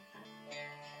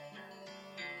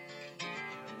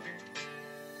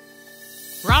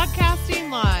Broadcasting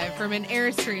live from an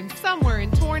Airstream somewhere in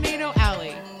Tornado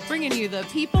Alley, bringing you the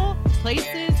people,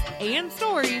 places, and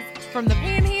stories from the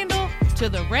Panhandle to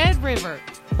the Red River.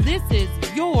 This is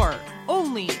your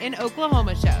Only in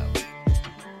Oklahoma show.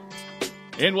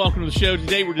 And welcome to the show.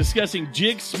 Today we're discussing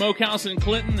Jig's Smokehouse in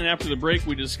Clinton, and after the break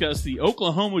we discuss the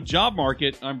Oklahoma job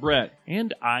market. I'm Brett.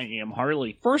 And I am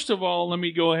Harley. First of all, let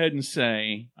me go ahead and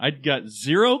say I got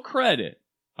zero credit.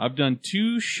 I've done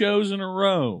 2 shows in a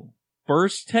row.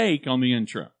 First take on the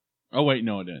intro. Oh, wait,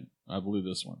 no, I didn't. I blew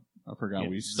this one. I forgot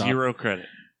we stopped. 0 credit.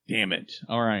 Damn it.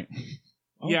 All right.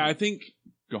 Yeah, I think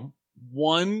Go.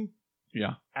 1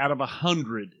 Yeah. out of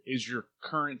 100 is your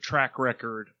current track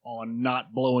record on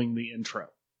not blowing the intro.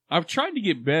 I've tried to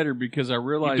get better because I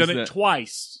realized You've done that... it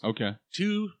twice. Okay.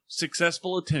 2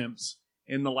 successful attempts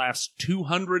in the last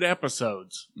 200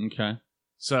 episodes. Okay.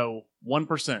 So,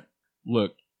 1%.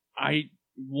 Look, I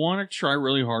want to try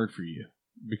really hard for you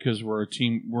because we're a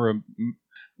team.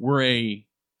 We're a.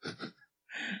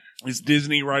 Is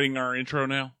Disney writing our intro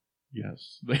now?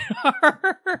 Yes, they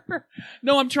are.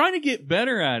 No, I'm trying to get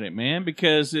better at it, man,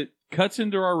 because it cuts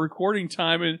into our recording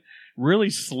time and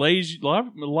really slays a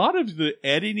lot of the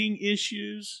editing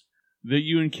issues that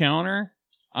you encounter.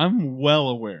 I'm well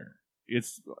aware.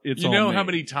 It's You all know me. how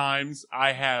many times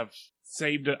I have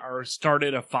saved or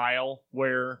started a file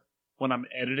where when I'm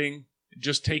editing,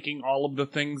 just taking all of the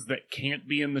things that can't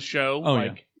be in the show,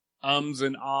 like ums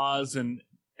and ahs and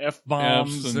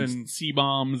F-bombs F's and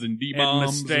C-bombs and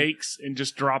D-bombs. and mistakes and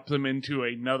just drop them into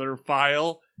another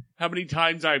file. How many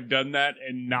times I've done that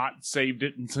and not saved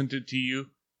it and sent it to you?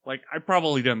 Like, I've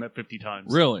probably done that 50 times.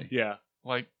 Really? Yeah.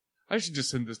 Like, I should just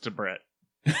send this to Brett.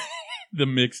 The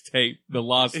mixtape, the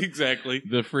lost, Exactly.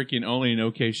 the freaking Only an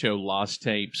OK show lost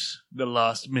tapes. The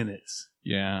lost minutes.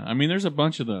 Yeah, I mean, there's a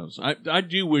bunch of those. I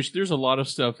do wish there's a lot of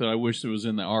stuff that I wish that was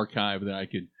in the archive that I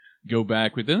could go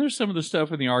back with. Then there's some of the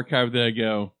stuff in the archive that I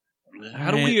go,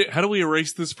 How do we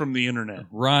erase this from the internet?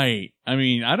 right. I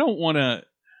mean, I don't want to.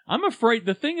 I'm afraid.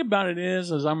 The thing about it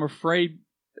is I'm afraid.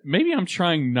 Maybe I'm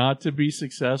trying not to be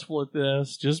successful at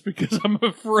this just because I'm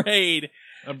afraid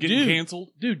I'm getting canceled.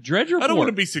 Dude, Dredge Report. I don't want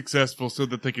to be successful so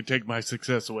that they can take my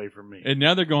success away from me. And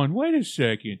now they're going, wait a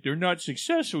second, they're not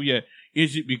successful yet.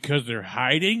 Is it because they're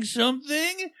hiding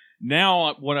something?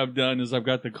 Now what I've done is I've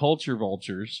got the culture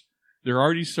vultures. They're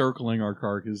already circling our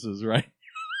carcasses, right?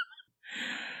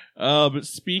 But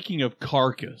speaking of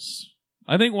carcass,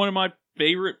 I think one of my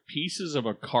favorite pieces of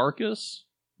a carcass,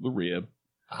 the rib.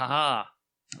 Aha.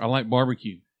 I like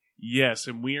barbecue. Yes,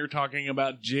 and we are talking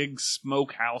about Jig's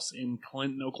Smokehouse in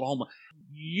Clinton, Oklahoma.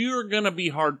 You're going to be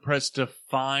hard-pressed to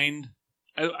find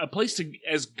a place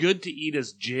as good to eat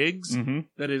as Jig's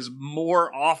that is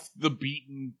more off the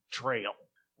beaten trail.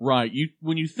 Right.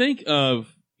 When you think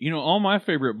of, all my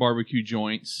favorite barbecue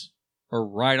joints are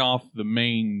right off the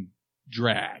main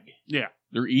drag. Yeah.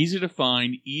 They're easy to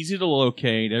find, easy to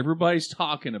locate. Everybody's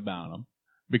talking about them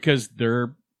because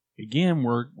they're, again,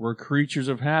 we're creatures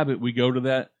of habit. We go to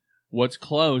that. What's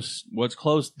close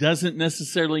doesn't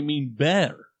necessarily mean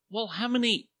better. Well, how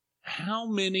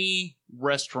many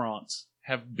restaurants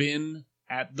have been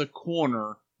at the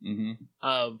corner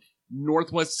of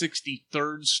Northwest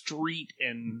 63rd Street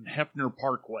and Hefner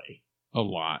Parkway? A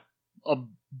lot. A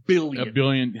billion. A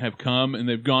billion have come and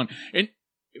they've gone. And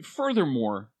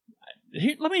furthermore,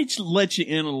 let me let you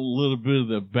in a little bit of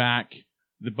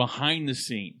the behind the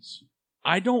scenes.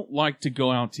 I don't like to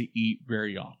go out to eat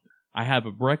very often. I have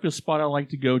a breakfast spot I like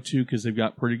to go to because they've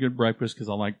got pretty good breakfast because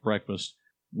I like breakfast.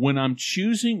 When I'm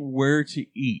choosing where to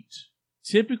eat,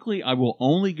 typically I will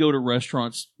only go to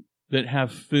restaurants that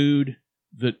have food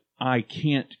that I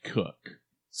can't cook.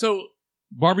 So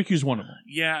barbecue's one of them.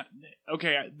 Yeah.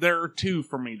 Okay. There are 2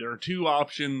 for me. There are 2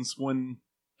 options when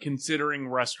considering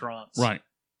restaurants. Right.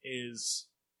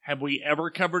 Have we ever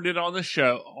covered it on a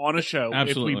show?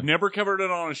 Absolutely. If we've never covered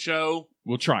it on a show,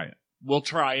 we'll try it. We'll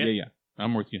try it. Yeah.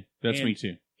 I'm with you. That's me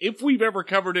too. If we've ever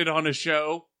covered it on a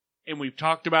show and we've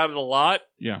talked about it a lot,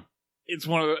 yeah, it's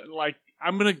one of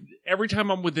the, every time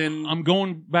I'm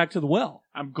going back to the well.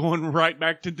 I'm going right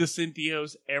back to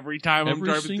DeCintio's every time I'm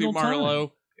driving through Marlow.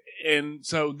 Time. And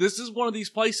so this is one of these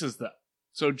places though.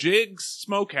 So Jig's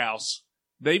Smokehouse,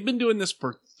 they've been doing this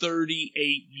for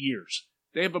 38 years.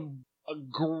 They have a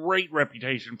great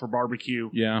reputation for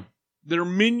barbecue. Yeah. Their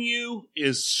menu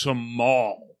is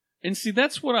small. And see,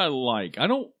 that's what I like.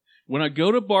 When I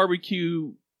go to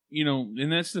barbecue,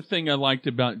 and that's the thing I liked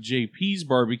about JP's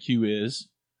barbecue is,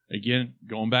 again,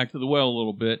 going back to the well a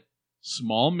little bit,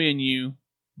 small menu,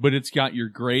 but it's got your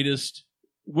greatest.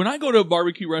 When I go to a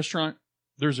barbecue restaurant,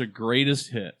 there's a greatest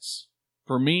hits.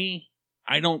 For me,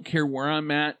 I don't care where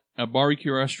I'm at, a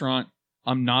barbecue restaurant,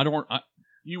 I'm not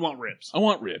You want ribs. I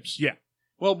want ribs. Yeah.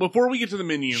 Well, before we get to the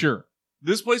menu, Sure.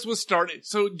 this place was started.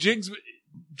 So Jig's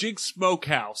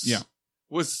Smokehouse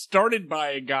was started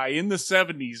by a guy in the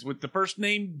 70s with the first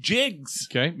name Jiggs.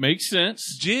 Okay, makes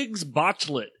sense. Jiggs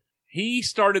Botchlet. He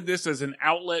started this as an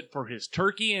outlet for his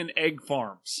turkey and egg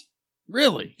farms.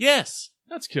 Really? Yes.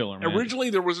 That's killer, man. Originally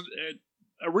it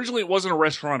wasn't a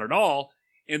restaurant at all,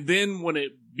 and then when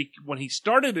he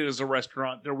started it as a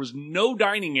restaurant, there was no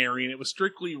dining area, and it was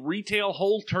strictly retail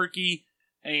whole turkey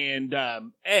and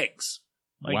eggs.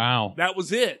 Wow. That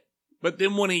was it. But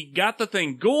then when he got the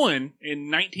thing going in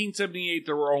 1978,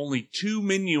 there were only 2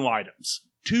 menu items.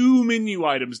 2 menu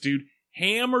items, dude.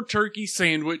 Ham or turkey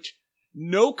sandwich,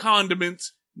 no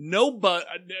condiments. No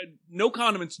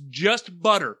condiments, just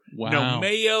butter. Wow. No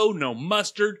mayo, no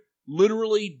mustard,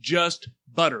 literally just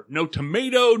butter. No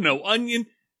tomato, no onion,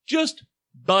 just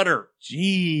butter.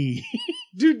 Gee.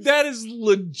 Dude, that is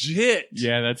legit.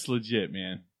 Yeah, that's legit,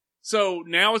 man. So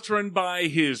now it's run by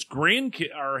his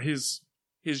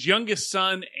his youngest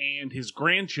son and his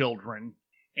grandchildren,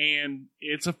 and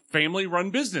it's a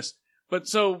family-run business. But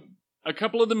so a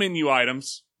couple of the menu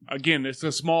items. Again, it's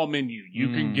a small menu. You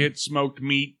can get smoked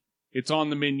meat. It's on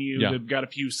the menu. Yeah. They've got a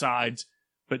few sides.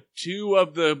 But 2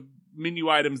 of the menu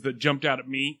items that jumped out at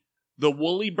me, the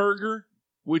Woolly Burger,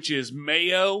 which is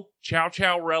mayo, chow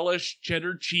chow relish,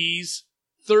 cheddar cheese,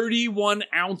 31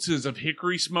 ounces of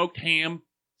hickory smoked ham,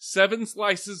 7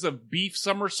 slices of beef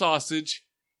summer sausage,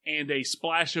 and a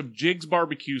splash of Jiggs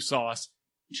barbecue sauce,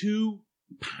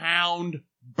 2-pound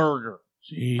burger.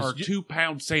 Jeez. Or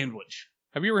 2-pound sandwich.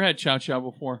 Have you ever had chow chow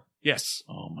before? Yes.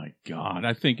 Oh my God.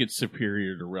 I think it's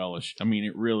superior to relish. I mean,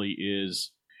 it really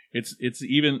is.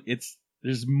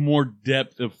 There's more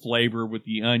depth of flavor with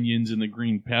the onions and the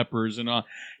green peppers and all.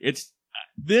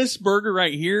 This burger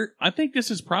right here, I think this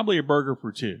is probably a burger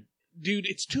for 2. Dude,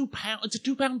 it's 2 pounds. It's a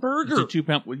 2-pound burger. It's a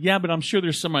 2-pound. Yeah, but I'm sure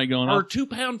there's somebody going on. Or a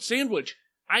 2-pound sandwich.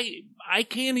 I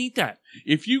can't eat that.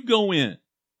 If you go in,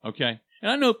 okay,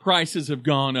 and I know prices have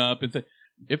gone up, and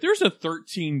if there's a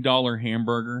 $13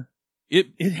 hamburger,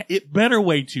 it better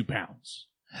weigh 2 pounds.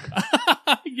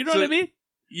 You know what I mean?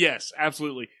 Yes,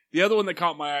 absolutely. The other one that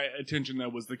caught my attention, though,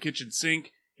 was the kitchen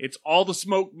sink. It's all the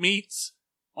smoked meats.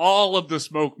 All of the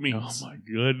smoked meats. Oh, my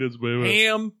goodness, baby.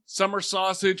 Ham, summer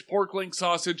sausage, pork link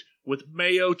sausage with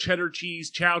mayo, cheddar cheese,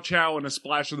 chow chow, and a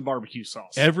splash of the barbecue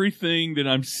sauce. Everything that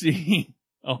I'm seeing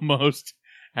almost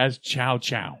has chow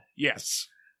chow. Yes.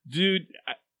 Dude,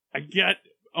 I gotta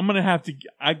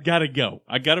go.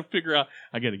 I gotta figure out,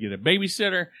 I gotta get a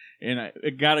babysitter, and I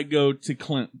gotta go to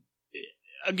Clinton.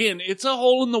 Again, it's a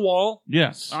hole in the wall.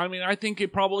 Yes. I mean, I think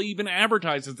it probably even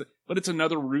advertises it, but it's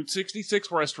another Route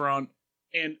 66 restaurant,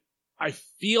 and I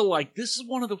feel like this is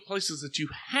one of the places that you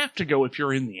have to go if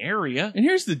you're in the area. And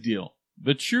here's the deal.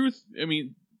 The truth, I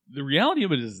mean, the reality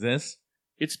of it is this.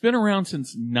 It's been around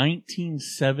since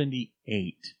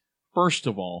 1978. First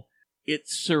of all, it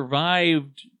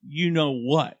survived you know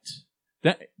what.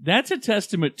 That's a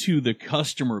testament to the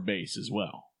customer base as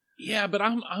well. Yeah, but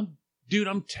I'm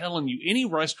telling you, any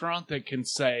restaurant that can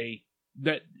say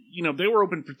that, they were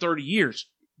open for 30 years,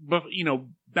 but,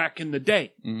 back in the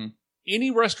day, any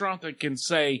restaurant that can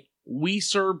say, we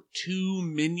serve 2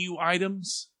 menu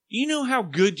items, you know how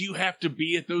good you have to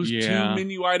be at those 2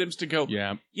 menu items to go,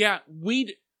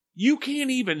 you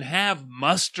can't even have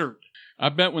mustard. I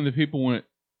bet when the people went,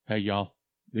 hey, y'all,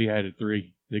 they added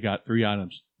 3. They got 3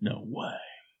 items. No way.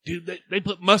 Dude, they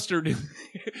put mustard in.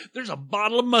 There's a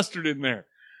bottle of mustard in there.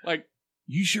 Like,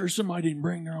 you sure somebody didn't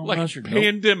bring their own like mustard?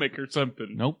 Pandemic or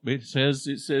something. Nope. It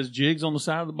says Jiggs on the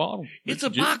side of the bottle. It's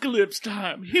apocalypse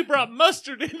time. He brought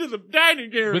mustard into the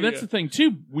dining area. But that's the thing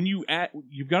too. When you've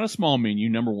got a small menu,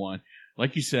 number one.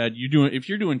 Like you said, if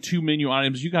you're doing 2 menu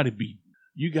items, you got to be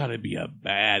a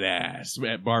badass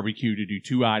at barbecue to do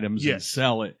 2 items and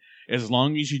sell it. As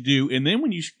long as you do, and then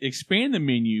when you expand the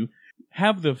menu,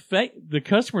 have the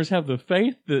customers have the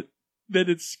faith that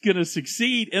it's gonna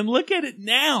succeed. And look at it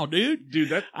now, dude.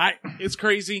 It's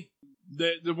crazy.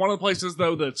 The one of the places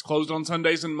though that's closed on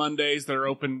Sundays and Mondays, they're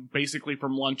open basically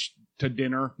from lunch to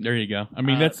dinner. There you go. I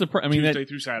mean, that's Tuesday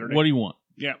through Saturday. What do you want?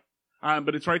 Yeah,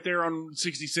 but it's right there on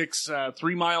 66,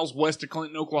 3 miles west of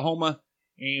Clinton, Oklahoma.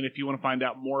 And if you want to find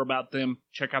out more about them,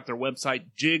 check out their website,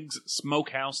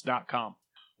 JiggsSmokehouse.com.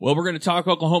 Well, we're going to talk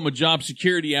Oklahoma job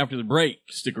security after the break.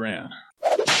 Stick around.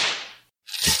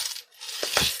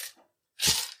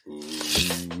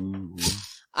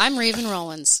 I'm Raven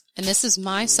Rollins, and this is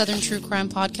my Southern True Crime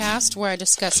podcast where I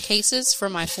discuss cases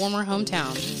from my former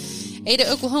hometown.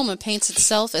 Ada, Oklahoma paints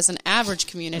itself as an average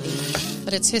community,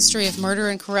 but its history of murder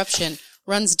and corruption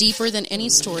runs deeper than any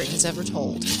story has ever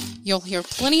told. You'll hear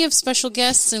plenty of special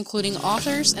guests, including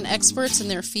authors and experts in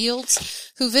their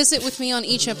fields, who visit with me on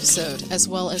each episode, as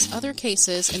well as other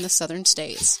cases in the southern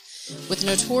states. With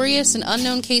notorious and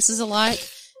unknown cases alike,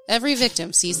 every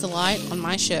victim sees the light on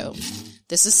my show.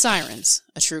 This is Sirens,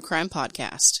 a true crime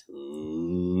podcast.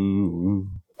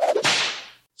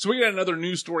 So we got another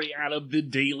news story out of the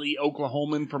Daily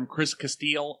Oklahoman from Chris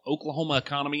Castile. Oklahoma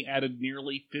economy added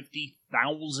nearly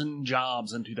 50,000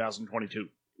 jobs in 2022.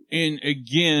 And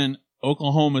again,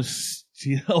 Oklahoma's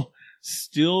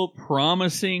still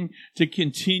promising to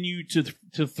continue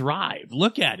to thrive.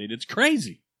 Look at it. It's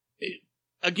crazy.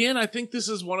 Again, I think this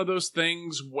is one of those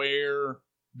things where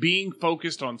being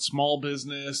focused on small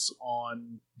business,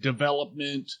 on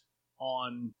development,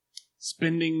 on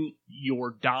spending your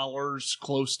dollars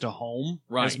close to home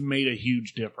has made a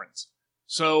huge difference.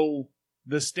 So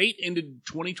the state ended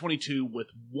 2022 with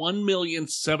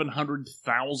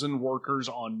 1,700,000 workers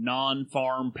on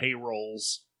non-farm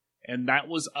payrolls, and that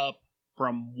was up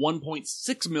from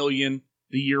 1.6 million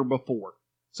the year before.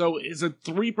 So it's a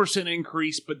 3%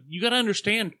 increase, but you got to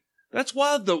understand that's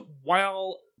while the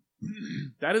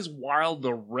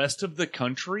rest of the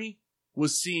country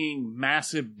was seeing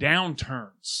massive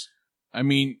downturns. I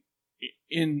mean,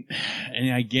 I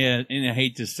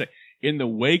hate to say, in the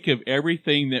wake of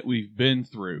everything that we've been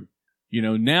through,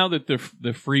 now that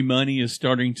the free money is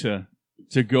starting to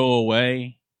go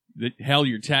away,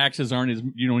 your taxes aren't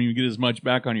you don't even get as much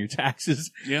back on your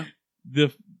taxes. Yeah.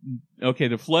 The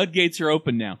floodgates are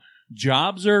open now.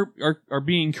 Jobs are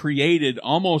being created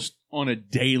almost on a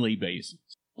daily basis.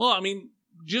 Well, I mean,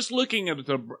 just looking at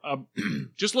a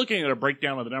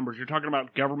breakdown of the numbers, you're talking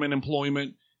about government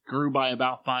employment grew by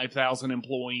about 5,000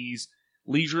 employees.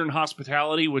 Leisure and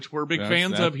hospitality, which we're big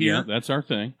fans of here. Yeah, that's our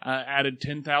thing. Added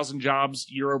 10,000 jobs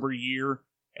year over year.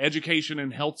 Education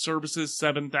and health services,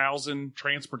 7,000.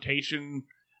 Transportation,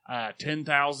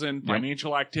 10,000.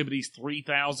 Financial activities,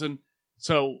 3,000.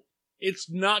 So it's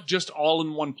not just all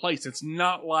in one place. It's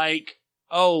not like,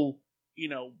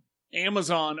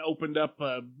 Amazon opened up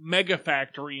a mega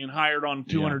factory and hired on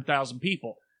 200,000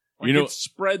 people. It's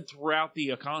spread throughout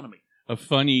the economy. A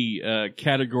funny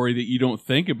category that you don't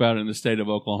think about in the state of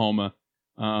Oklahoma,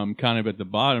 kind of at the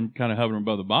bottom, kind of hovering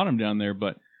above the bottom down there,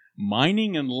 but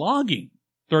mining and logging,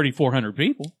 3,400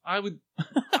 people. I'm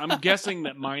guessing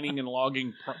that mining and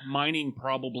logging, mining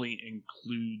probably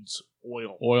includes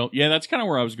oil. Oil, yeah, that's kind of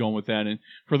where I was going with that. And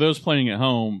for those playing at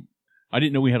home, I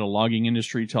didn't know we had a logging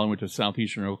industry until I went to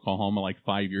southeastern Oklahoma like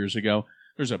 5 years ago.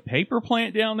 There's a paper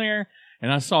plant down there,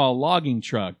 and I saw a logging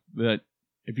truck that,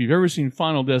 if you've ever seen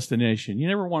Final Destination, you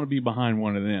never want to be behind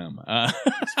one of them.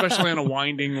 Especially on a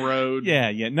winding road.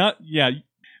 That's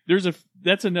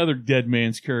another dead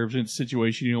man's curve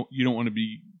situation you don't want to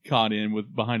be caught in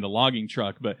with behind a logging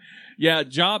truck. But yeah,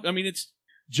 jobs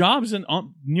in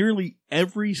nearly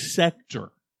every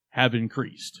sector have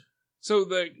increased. So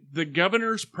the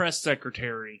governor's press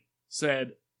secretary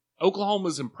said,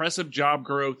 Oklahoma's impressive job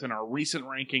growth and our recent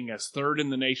ranking as third in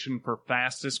the nation for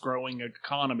fastest growing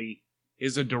economy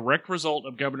is a direct result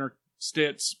of Governor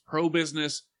Stitt's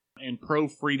pro-business and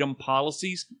pro-freedom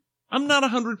policies. I'm not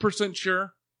 100%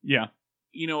 sure. Yeah.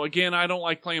 Again, I don't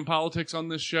like playing politics on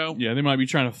this show. Yeah, they might be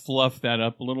trying to fluff that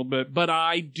up a little bit. But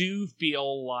I do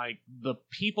feel like the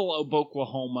people of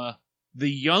Oklahoma,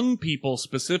 the young people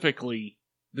specifically,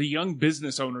 the young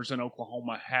business owners in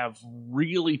Oklahoma have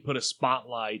really put a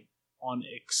spotlight on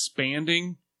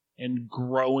expanding and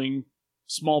growing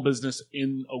small business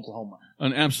in Oklahoma.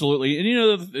 And absolutely. And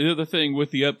the other thing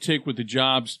with the uptick with the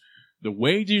jobs, the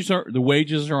wages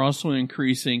are also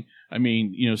increasing. I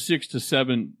mean,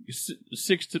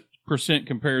 6%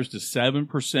 compares to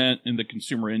 7% in the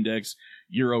consumer index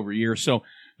year over year. So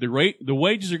the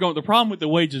wages are going. The problem with the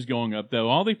wages going up, though,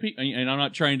 all the people, and I'm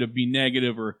not trying to be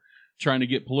negative or trying to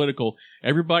get political.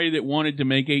 Everybody that wanted to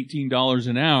make $18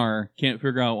 an hour can't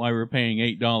figure out why we're paying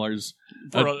 $8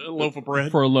 for a loaf of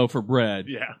bread. For a loaf of bread.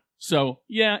 Yeah. So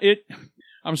yeah,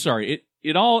 I'm sorry.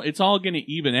 It's all going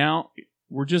to even out.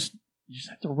 You just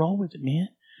have to roll with it, man.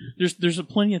 There's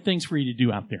plenty of things for you to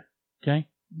do out there. Okay,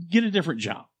 get a different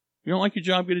job. If you don't like your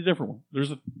job, get a different one.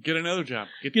 Get another job.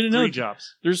 Get another 3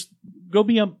 jobs. Go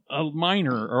be a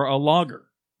miner or a logger.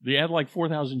 They add like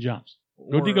 4,000 jobs.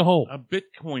 Go dig a hole. A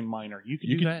Bitcoin miner. You can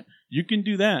do that. You can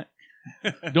do that.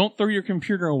 Don't throw your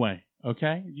computer away.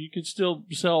 Okay, you can still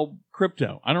sell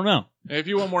crypto. I don't know. If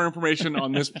you want more information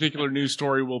on this particular news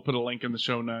story, we'll put a link in the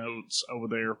show notes over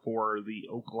there for the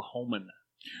Oklahoman.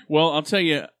 Well, I'll tell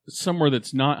you somewhere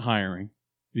that's not hiring.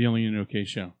 The Only OK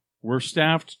Show. We're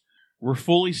staffed. We're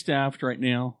fully staffed right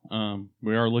now.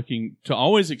 We are looking to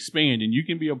always expand, and you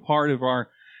can be a part of our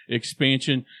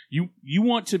expansion. You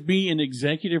want to be an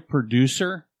executive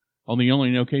producer on the Only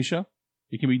and OK Show?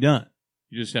 It can be done.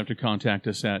 You just have to contact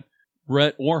us at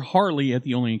Brett or Harley at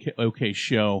the Only and OK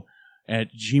Show at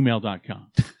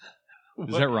gmail.com.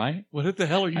 Is that right? What the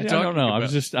hell are you I talking don't know.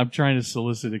 about? I'm trying to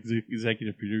solicit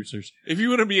executive producers. If you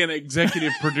want to be an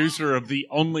executive producer of the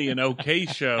Only and OK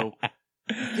Show,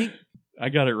 I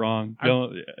got it wrong.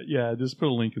 Just put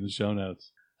a link in the show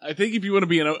notes. I think if you want to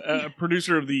be a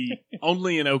producer of the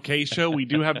Only and OK Show, we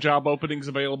do have job openings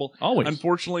available. Always.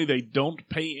 Unfortunately, they don't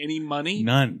pay any money.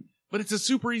 None. But it's a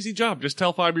super easy job. Just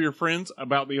tell 5 of your friends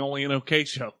about the Only and OK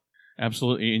Show.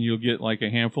 Absolutely. And you'll get like a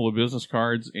handful of business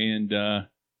cards, and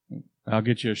I'll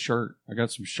get you a shirt. I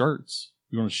got some shirts.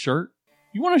 You want a shirt?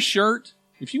 You want a shirt?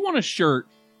 If you want a shirt,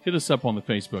 hit us up on the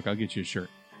Facebook. I'll get you a shirt.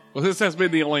 Well, this has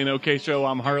been the Only and OK Show.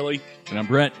 I'm Harley. And I'm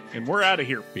Brett. And we're out of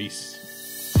here. Peace.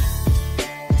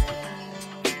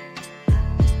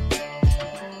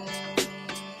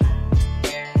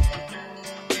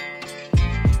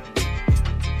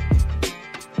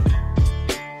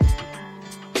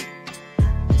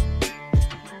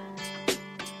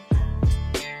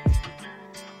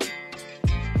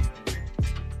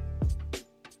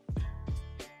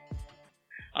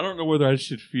 I don't know whether I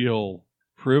should feel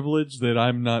privileged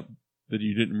that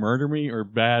you didn't murder me, or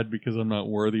bad because I'm not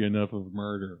worthy enough of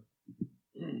murder.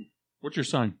 What's your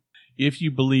sign? If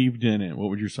you believed in it, what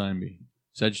would your sign be?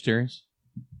 Sagittarius?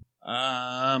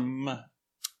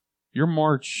 Your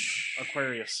March.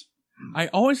 Aquarius. I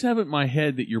always have it in my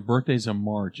head that your birthday's in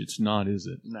March. It's not, is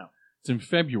it? No. It's in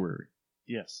February.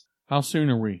 Yes. How soon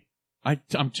are we?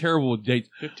 I'm terrible with dates.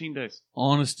 15 days.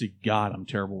 Honest to God, I'm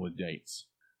terrible with dates.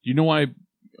 Do you know why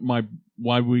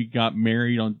we got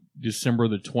married on December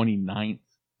the 29th?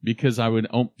 Because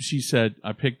she said,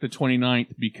 I picked the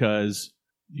 29th because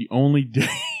the only date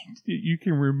that you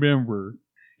can remember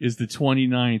is the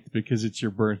 29th because it's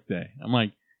your birthday. I'm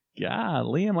like,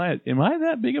 golly, am I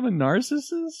that big of a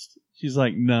narcissist? She's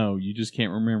like, no, you just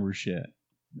can't remember shit.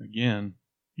 Again,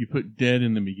 you put dead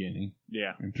in the beginning.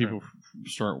 Yeah. And people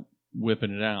start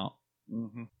whipping it out.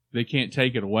 Mm-hmm. They can't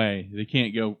take it away. They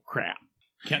can't go, crap.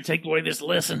 Can't take away this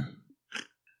lesson.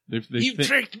 You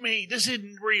tricked me. This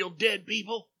isn't real dead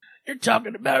people. You're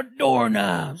talking about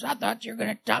doorknobs. I thought you were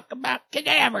going to talk about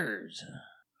cadavers.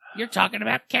 You're talking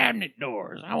about cabinet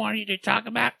doors. I want you to talk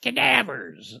about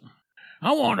cadavers.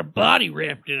 I want a body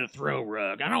wrapped in a throw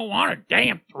rug. I don't want a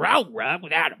damn throw rug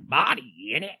without a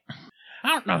body in it. I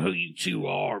don't know who you two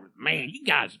are, but man, you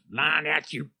guys lying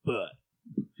out your butt.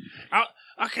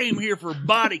 I came here for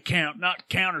body count, not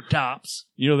countertops.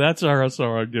 You know, that's our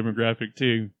demographic,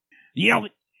 too. You know,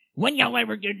 when y'all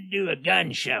ever going to do a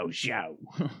gun show?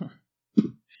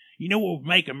 You know what would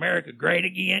make America great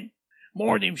again?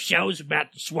 More of them shows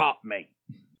about the swap meet.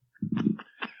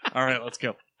 All right, let's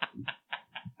go.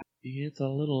 It's a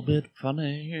little bit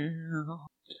funny.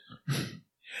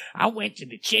 I went to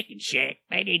the chicken shack.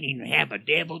 They didn't even have a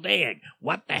deviled egg.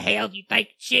 What the hell do you think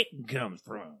chicken comes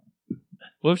from?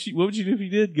 What would you do if you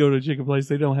did go to a chicken place?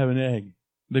 They don't have an egg.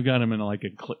 They've got them in like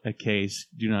a case.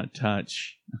 Do not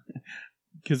touch.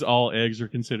 Because all eggs are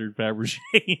considered Fabergé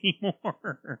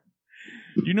anymore.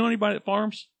 Do you know anybody that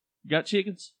farms? You got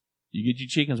chickens? You get your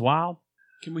chickens wild?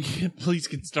 Can we please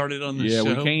get started on this show?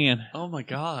 show? Yeah, we can. Oh, my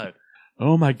God.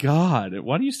 Oh, my God.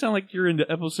 Why do you sound like you're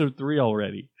into episode 3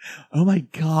 already? Oh, my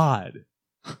God.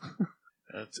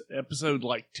 That's episode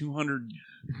like 200.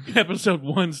 Episode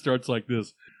 1 starts like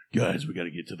this. Guys, we got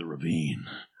to get to the ravine.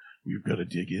 We've got to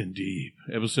dig in deep.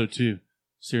 Episode 2.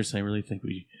 Seriously, I really think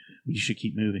we should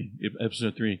keep moving.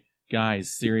 Episode 3.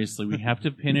 Guys, seriously, we've got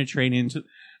to penetrate into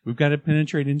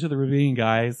the ravine,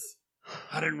 guys.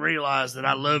 I didn't realize that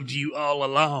I loved you all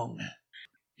along.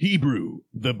 Hebrew,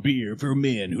 the beer for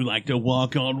men who like to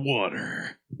walk on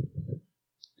water.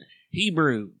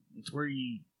 Hebrew, it's where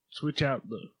you switch out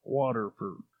the water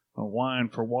for a wine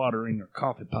for water in your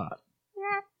coffee pot.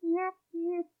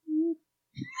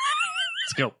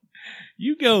 Let's go.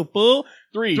 You go, fool.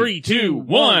 3, 2,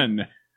 1.